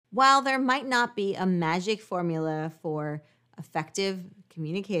While there might not be a magic formula for effective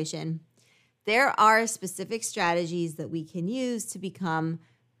communication, there are specific strategies that we can use to become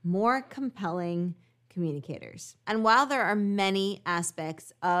more compelling communicators. And while there are many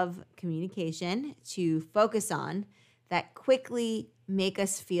aspects of communication to focus on that quickly make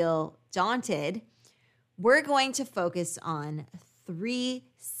us feel daunted, we're going to focus on 3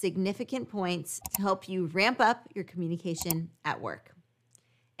 significant points to help you ramp up your communication at work.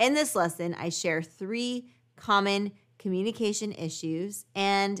 In this lesson, I share 3 common communication issues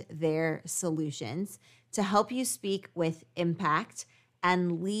and their solutions to help you speak with impact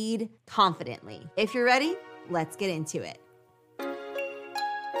and lead confidently. If you're ready, let's get into it.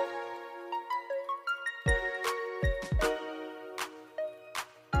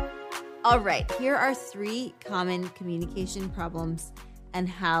 All right, here are 3 common communication problems and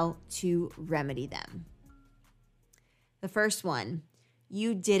how to remedy them. The first one,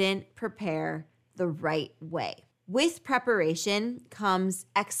 you didn't prepare the right way. With preparation comes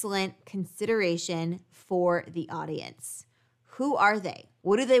excellent consideration for the audience. Who are they?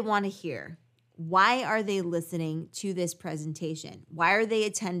 What do they want to hear? Why are they listening to this presentation? Why are they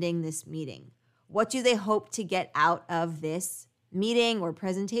attending this meeting? What do they hope to get out of this meeting or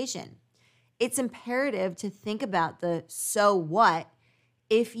presentation? It's imperative to think about the so what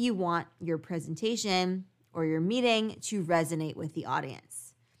if you want your presentation or your meeting to resonate with the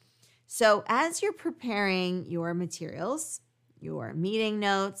audience. So as you're preparing your materials, your meeting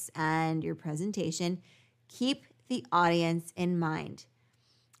notes, and your presentation, keep the audience in mind.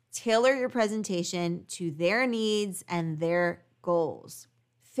 Tailor your presentation to their needs and their goals.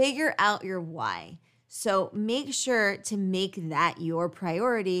 Figure out your why. So make sure to make that your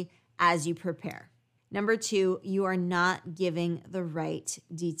priority as you prepare. Number 2, you are not giving the right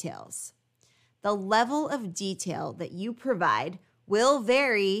details. The level of detail that you provide will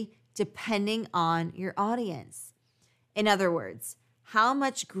vary depending on your audience. In other words, how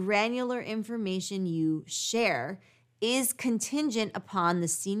much granular information you share is contingent upon the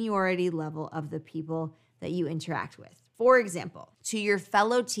seniority level of the people that you interact with. For example, to your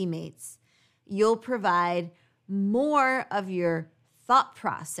fellow teammates, you'll provide more of your thought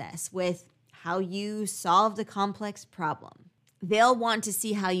process with how you solved a complex problem. They'll want to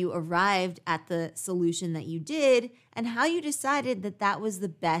see how you arrived at the solution that you did and how you decided that that was the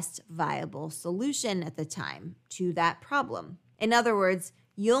best viable solution at the time to that problem. In other words,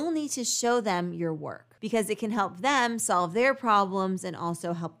 you'll need to show them your work because it can help them solve their problems and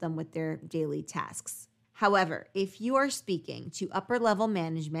also help them with their daily tasks. However, if you are speaking to upper level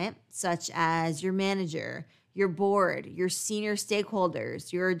management, such as your manager, your board, your senior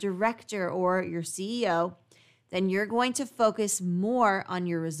stakeholders, your director, or your CEO, then you're going to focus more on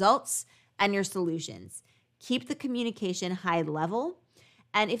your results and your solutions. Keep the communication high level,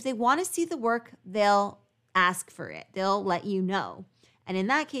 and if they want to see the work, they'll ask for it. They'll let you know. And in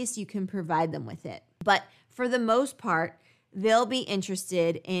that case, you can provide them with it. But for the most part, they'll be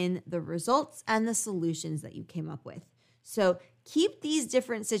interested in the results and the solutions that you came up with. So keep these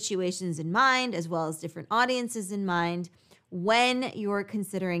different situations in mind, as well as different audiences in mind, when you're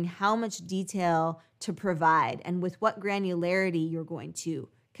considering how much detail to provide and with what granularity you're going to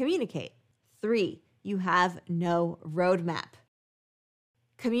communicate. 3, you have no roadmap.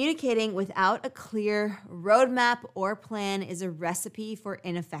 Communicating without a clear roadmap or plan is a recipe for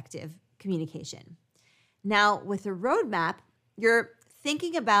ineffective communication. Now, with a roadmap, you're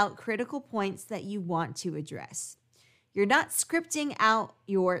thinking about critical points that you want to address. You're not scripting out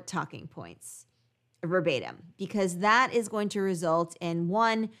your talking points verbatim, because that is going to result in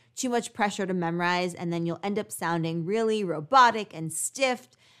 1, too much pressure to memorize, and then you'll end up sounding really robotic and stiff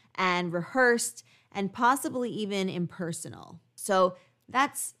and rehearsed and possibly even impersonal. So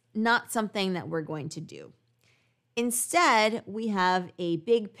that's not something that we're going to do. Instead, we have a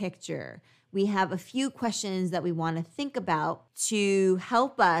big picture. We have a few questions that we want to think about to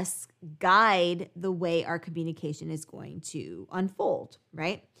help us guide the way our communication is going to unfold,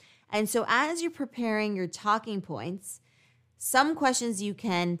 right? And so as you're preparing your talking points, some questions you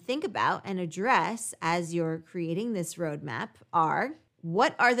can think about and address as you're creating this roadmap are,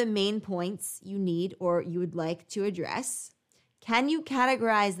 what are the main points you need or you would like to address? Can you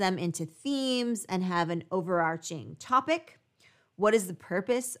categorize them into themes and have an overarching topic? What is the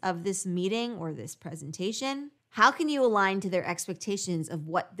purpose of this meeting or this presentation? How can you align to their expectations of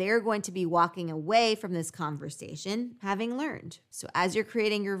what they're going to be walking away from this conversation having learned? So as you're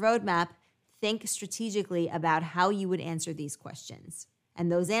creating your roadmap, think strategically about how you would answer these questions. And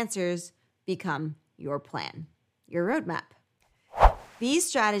those answers become your plan, your roadmap. These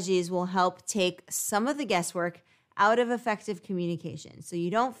strategies will help take some of the guesswork out of effective communication. So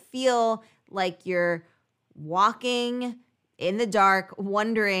you don't feel like you're walking in the dark,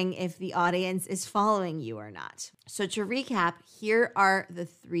 wondering if the audience is following you or not. So to recap, here are the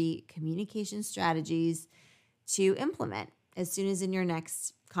 3 communication strategies to implement as soon as in your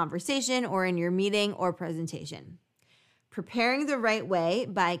next conversation or in your meeting or presentation. Preparing the right way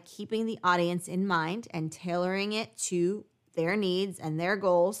by keeping the audience in mind and tailoring it to their needs and their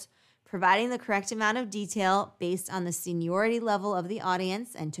goals. Providing the correct amount of detail based on the seniority level of the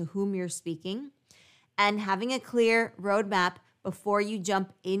audience and to whom you're speaking. And having a clear roadmap before you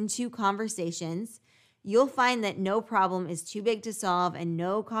jump into conversations. You'll find that no problem is too big to solve and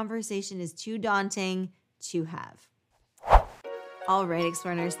no conversation is too daunting to have. All right,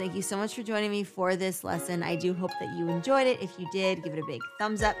 Explorers, thank you so much for joining me for this lesson. I do hope that you enjoyed it. If you did, give it a big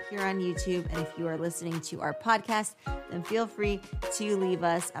thumbs up here on YouTube. And if you are listening to our podcast, then feel free to leave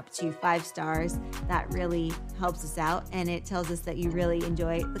us up to 5 stars. That really helps us out, and it tells us that you really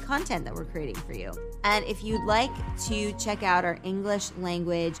enjoy the content that we're creating for you. And if you'd like to check out our English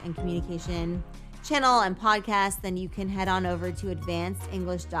language and communication channel and podcast, then you can head on over to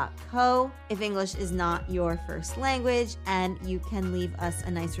advancedenglish.co if English is not your first language, and you can leave us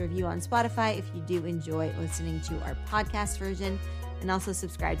a nice review on Spotify if you do enjoy listening to our podcast version, and also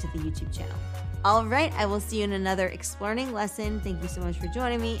subscribe to the YouTube channel. All right, I will see you in another Exploring lesson. Thank you so much for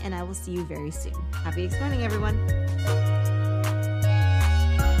joining me, and I will see you very soon. Happy exploring, everyone.